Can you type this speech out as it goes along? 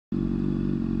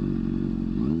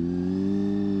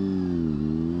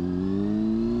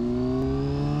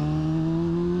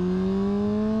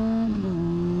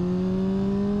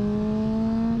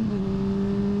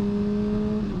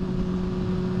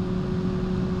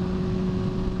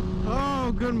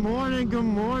good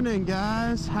morning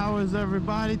guys. How is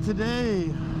everybody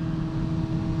today?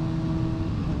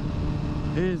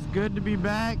 It is good to be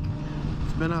back.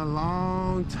 It's been a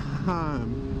long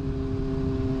time.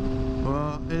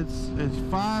 Well, it's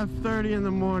 5:30 in the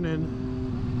morning,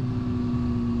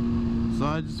 so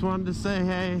I just wanted to say,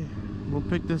 hey, we'll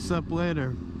pick this up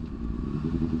later.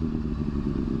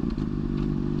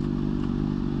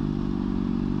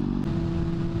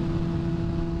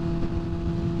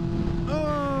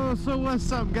 So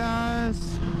what's up,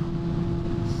 guys?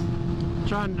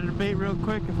 Trying to debate real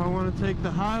quick if I want to take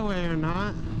the highway or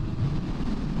not.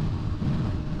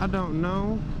 I don't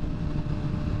know.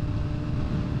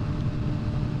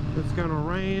 It's gonna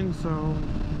rain, so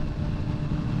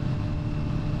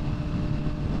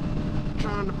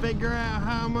trying to figure out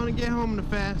how I'm gonna get home the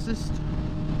fastest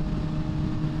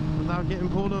without getting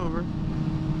pulled over.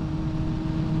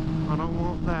 I don't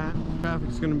want that.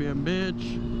 Traffic's gonna be a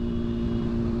bitch.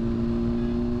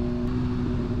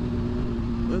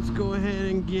 Let's go ahead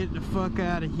and get the fuck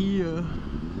out of here.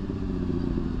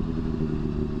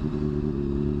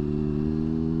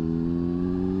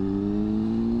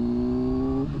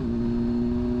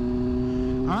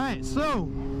 Alright, so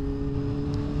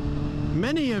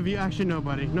many of you, actually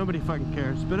nobody fucking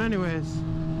cares, but anyways,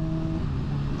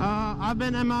 I've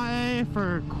been MIA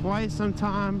for quite some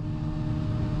time.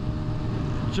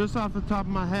 Just off the top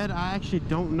of my head, I actually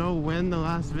don't know when the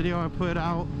last video I put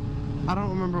out. I don't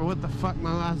remember what the fuck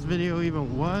my last video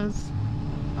even was.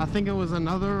 I think it was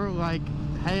another like,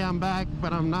 hey, I'm back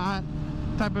but I'm not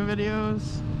type of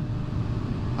videos.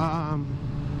 I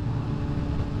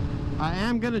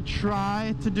am gonna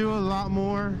try to do a lot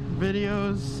more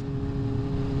videos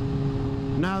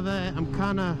now that I'm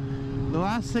kinda, the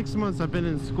last 6 months I've been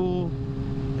in school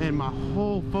and my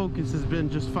whole focus has been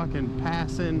just fucking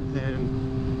passing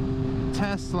and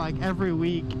tests like every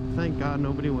week. Thank God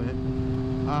nobody went.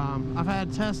 I've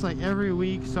had tests like every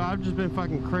week, so I've just been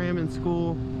fucking cramming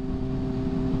school,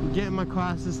 getting my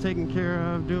classes taken care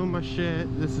of, doing my shit.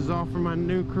 This is all for my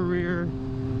new career,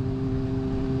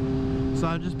 so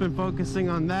I've just been focusing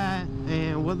on that,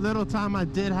 and what little time I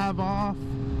did have off,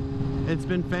 it's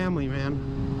been family, man.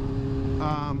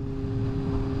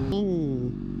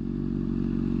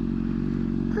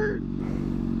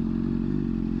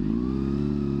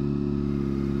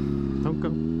 Don't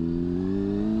go.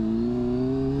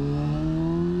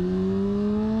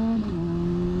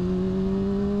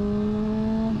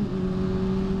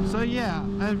 So yeah,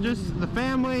 I've just, the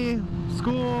family,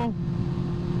 school,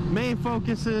 main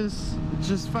focus is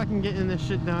just fucking getting this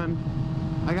shit done.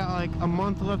 I got like a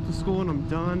month left of school and I'm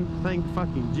done. Thank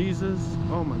fucking Jesus.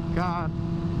 Oh my God.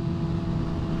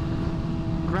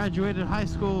 Graduated high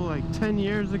school like 10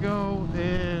 years ago,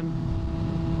 and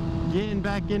getting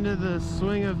back into the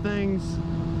swing of things,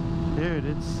 dude,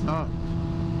 it sucked.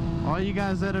 All you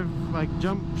guys that have like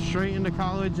jumped straight into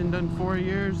college and done 4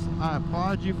 years, I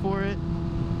applaud you for it.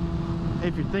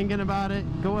 If you're thinking about it,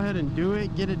 go ahead and do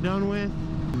it, get it done with.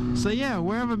 So yeah,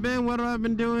 where have I been, what have I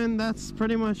been doing? That's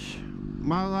pretty much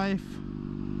my life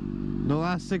the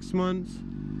last 6 months.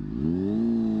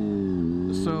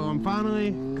 So I'm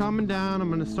finally calming down. I'm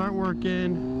gonna start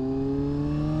working.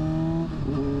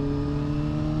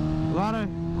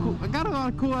 I got a lot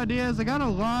of cool ideas. I got a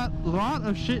lot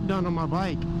of shit done on my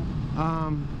bike.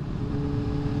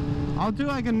 I'll do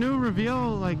like a new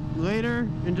reveal like later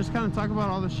and just kind of talk about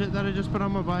all the shit that I just put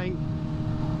on my bike.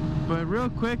 But real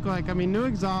quick, like, I mean, new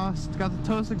exhaust, got the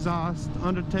Toast exhaust,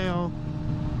 Undertale.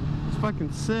 It's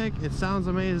fucking sick. It sounds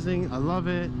amazing. I love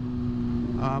it.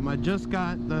 I just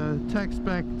got the Tech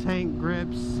Spec tank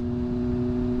grips,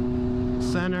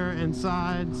 center and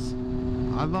sides.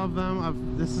 I love them.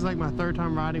 This is like my 3rd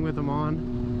time riding with them on,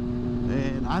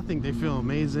 and I think they feel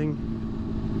amazing.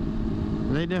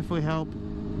 They definitely help.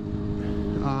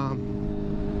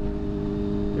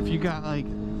 If you got like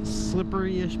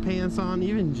slippery-ish pants on,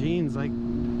 even jeans, like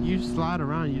you slide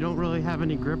around, you don't really have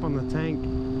any grip on the tank,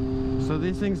 so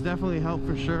these things definitely help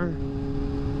for sure.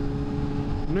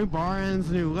 New bar ends,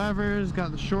 new levers,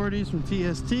 got the shorties from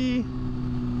TST.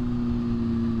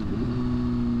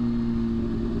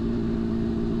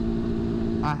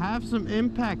 I have some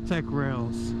Impact Tech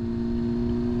rails.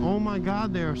 Oh my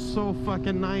God, they are so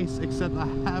fucking nice, except I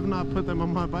have not put them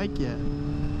on my bike yet.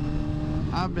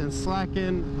 I've been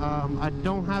slacking. I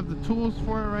don't have the tools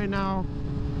for it right now.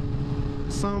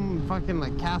 Some fucking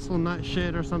like castle nut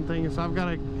shit or something, so I've got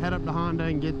to head up to Honda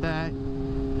and get that,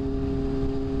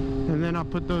 and then I'll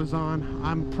put those on.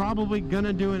 I'm probably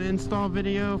gonna do an install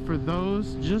video for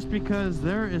those, just because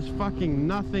there is fucking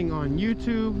nothing on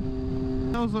YouTube.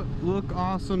 Those look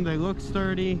awesome, they look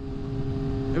sturdy.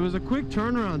 It was a quick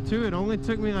turnaround too. It only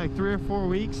took me like 3 or 4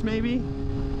 weeks maybe.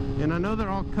 And I know they're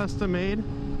all custom made.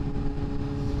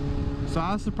 So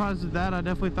I was surprised with that. I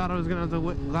definitely thought I was gonna have to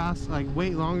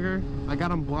wait longer. I got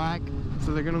them black,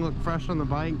 so they're gonna look fresh on the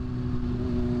bike.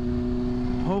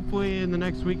 Hopefully in the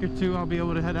next week or two I'll be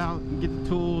able to head out and get the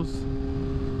tools,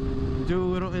 do a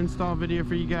little install video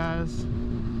for you guys.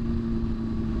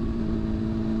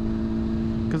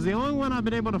 Because the only one I've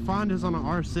been able to find is on an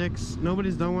R6.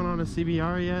 Nobody's done one on a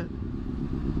CBR yet.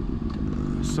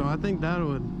 So I think that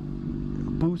would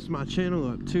boost my channel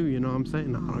up too, you know what I'm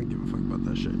saying? No, I don't give a fuck about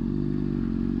that shit.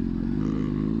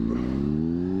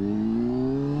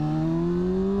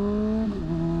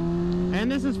 And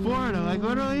this is Florida. Like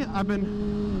literally, I've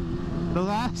been the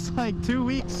last like 2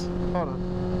 weeks. Hold on.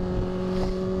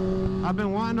 I've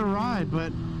been wanting to ride,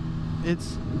 but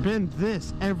it's been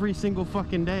this every single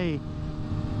fucking day.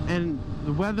 And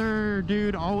the weather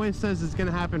dude always says it's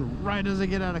gonna happen right as I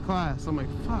get out of class. I'm like,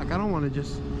 fuck, I don't want to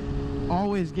just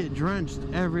always get drenched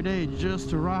every day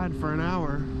just to ride for an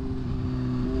hour.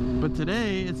 But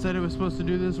today it said it was supposed to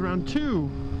do this around 2.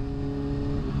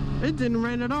 It didn't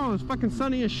rain at all. It was fucking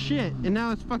sunny as shit. And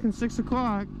now it's fucking 6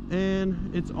 o'clock and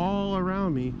it's all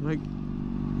around me. Like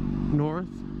north,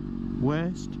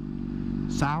 west,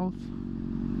 south.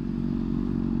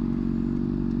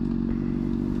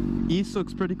 East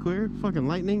looks pretty clear. Fucking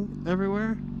lightning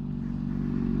everywhere.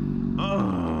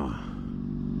 Ugh.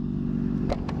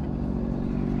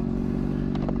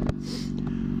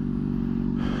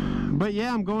 But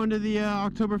yeah, I'm going to the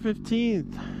October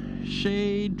 15th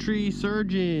Shade Tree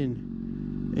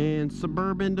Surgeon and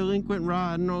Suburban Delinquent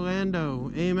Rod in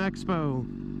Orlando, AIMExpo.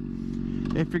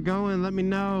 If you're going, let me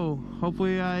know.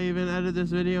 Hopefully I even edit this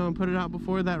video and put it out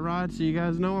before that ride so you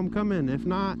guys know I'm coming. If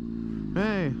not,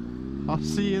 hey, I'll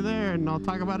see you there and I'll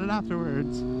talk about it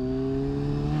afterwards.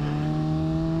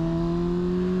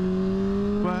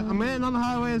 But I'm heading on the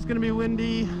highway. It's gonna be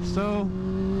windy, so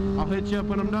I'll hit you up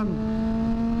when I'm done.